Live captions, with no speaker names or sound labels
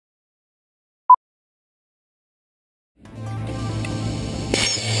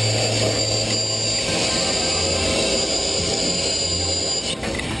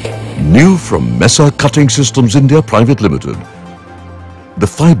New from Mesa Cutting Systems India Private Limited. The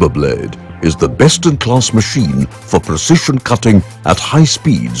Fiberblade is the best-in-class machine for precision cutting at high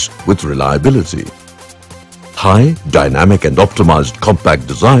speeds with reliability. High, dynamic and optimized compact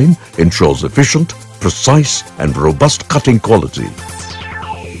design ensures efficient, precise and robust cutting quality.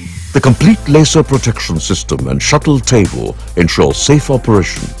 The complete laser protection system and shuttle table ensure safe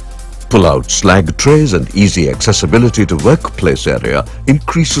operation. Pull-out slag trays and easy accessibility to workplace area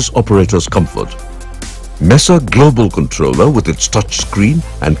increases operators' comfort. Mesa Global Controller with its touch screen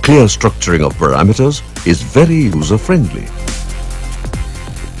and clear structuring of parameters is very user-friendly.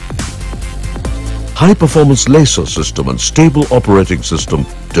 High-performance laser system and stable operating system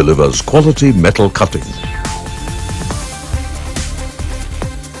delivers quality metal cutting.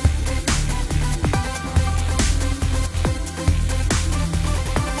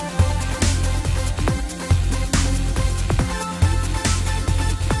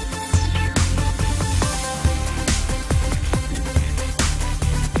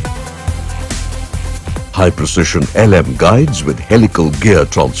 High-precision LM guides with helical gear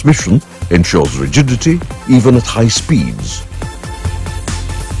transmission ensures rigidity even at high speeds.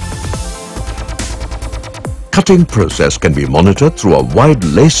 Cutting process can be monitored through a wide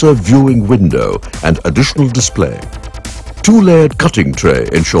laser viewing window and additional display. Two-layered cutting tray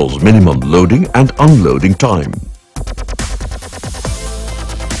ensures minimum loading and unloading time.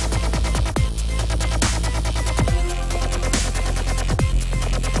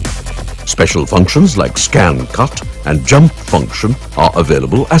 Special functions like scan, cut and jump function are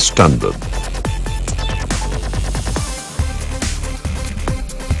available as standard.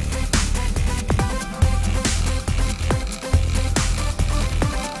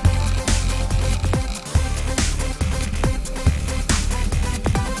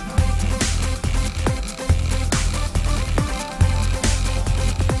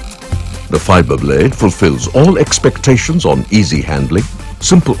 The Fiberblade fulfills all expectations on easy handling,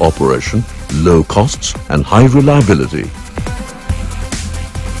 simple operation, low costs and high reliability.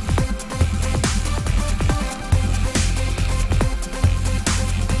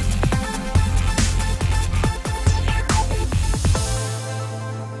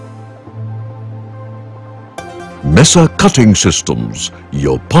 Mesa Cutting Systems,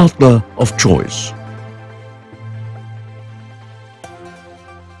 your partner of choice.